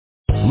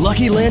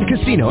Lucky Land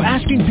Casino,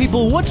 asking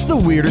people, what's the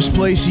weirdest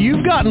place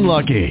you've gotten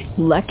lucky?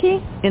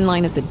 Lucky? In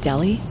line at the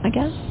deli, I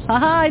guess?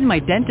 Aha, in my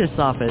dentist's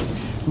office.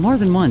 More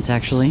than once,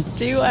 actually.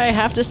 Do I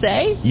have to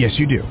say? Yes,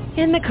 you do.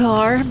 In the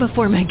car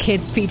before my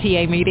kids'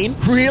 PTA meeting.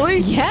 Really?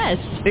 Yes.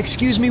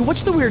 Excuse me,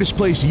 what's the weirdest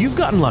place you've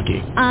gotten lucky?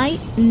 I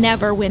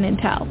never win and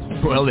tell.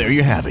 Well, there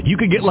you have it. You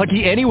can get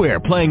lucky anywhere,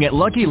 playing at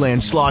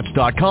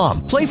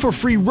LuckyLandSlots.com. Play for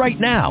free right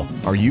now.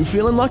 Are you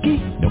feeling lucky?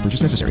 No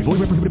purchase necessary. Void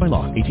where prohibited by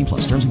law. 18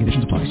 plus. Terms and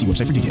conditions apply. See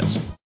website for details.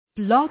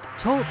 Blog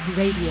Talk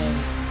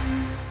Radio.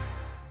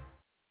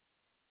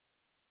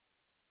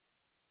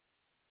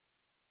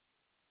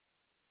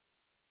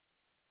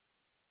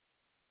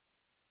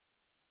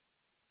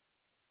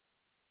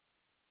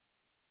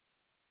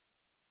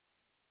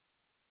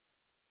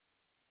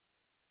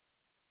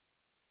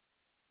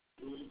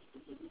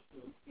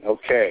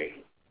 Okay,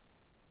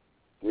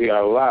 we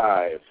are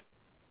live.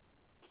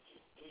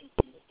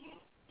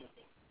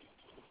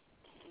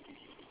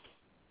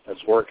 That's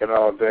working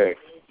all day.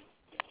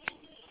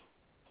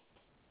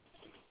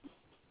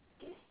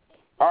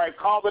 All right,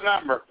 call the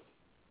number.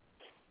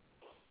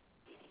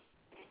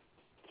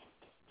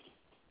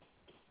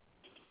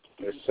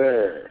 Yes,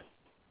 sir.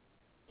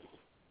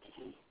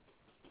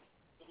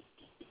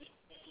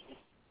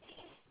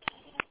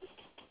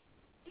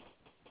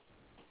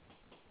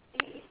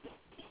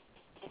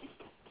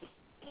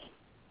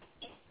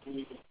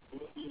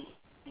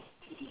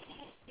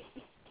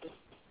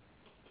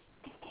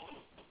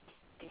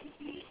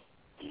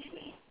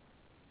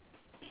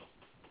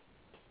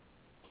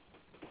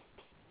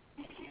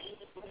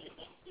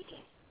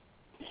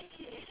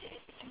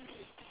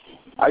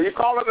 Are you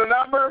calling the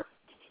number?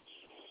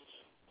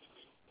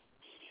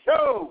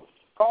 No,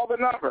 call the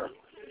number.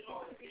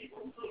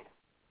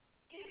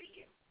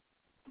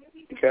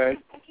 Okay.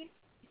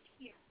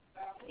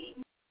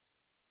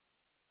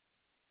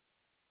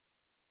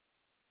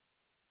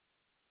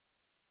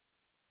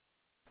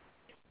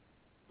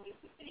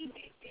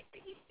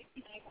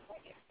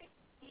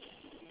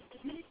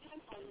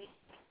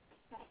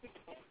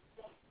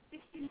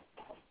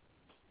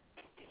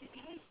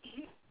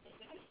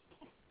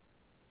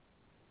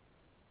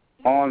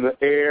 On the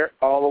air,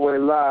 all the way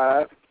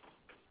live.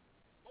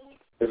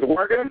 Is it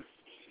working?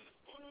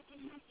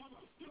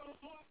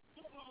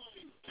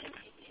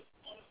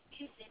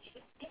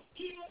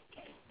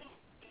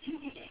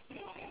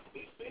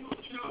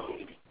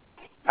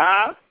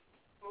 Huh?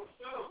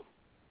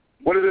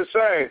 What does it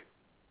say?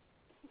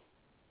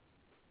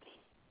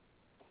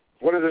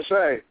 What does it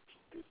say?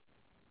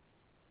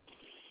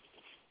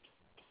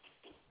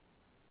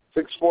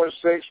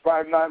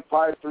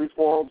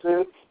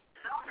 646-595-3402.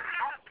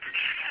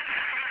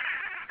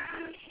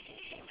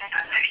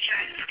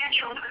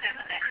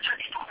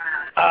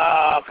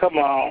 Come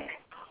on.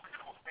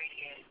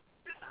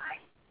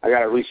 I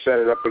gotta reset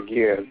it up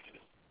again.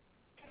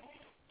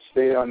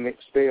 Stay on the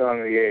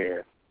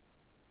air.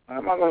 How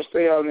am I gonna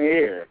stay on the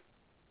air?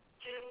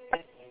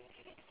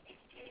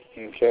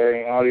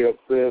 Okay, audio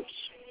clips.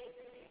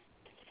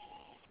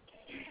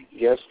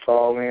 Guest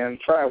call in.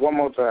 Try it one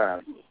more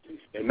time.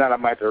 If not, I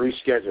might have to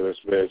reschedule this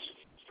bitch.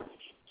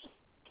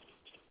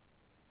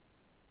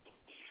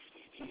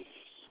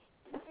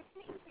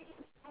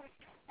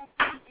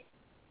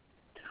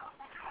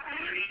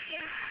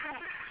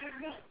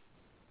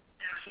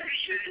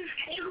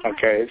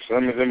 Okay, so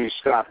let me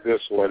stop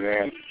this one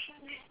then.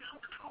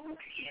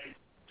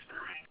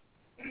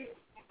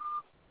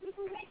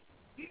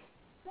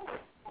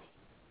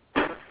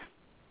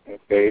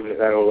 Okay,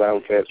 that'll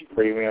allow Cats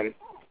Premium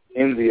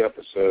in the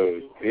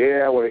episode.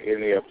 Yeah, I want to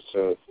end the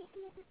episode.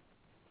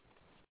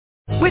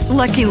 With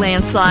Lucky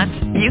Land Slots,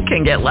 you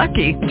can get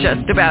lucky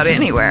just about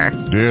anywhere.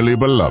 Dearly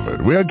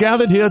beloved, we are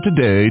gathered here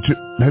today to...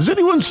 Has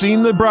anyone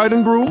seen the bride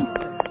and groom?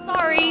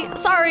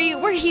 Sorry,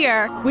 we're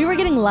here. We were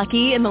getting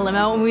lucky in the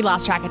limo and we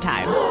lost track of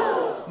time.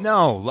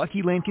 No,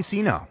 Lucky Land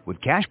Casino,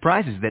 with cash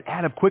prizes that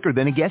add up quicker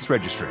than a guest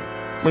registry.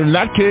 In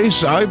that case,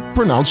 I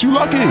pronounce you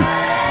lucky.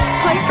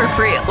 Play for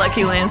free at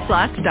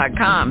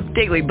LuckyLandSlots.com.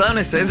 Daily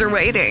bonuses are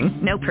waiting.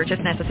 No purchase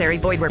necessary.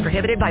 Void where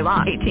prohibited by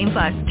law. 18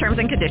 plus. Terms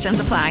and conditions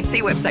apply.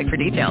 See website for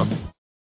details.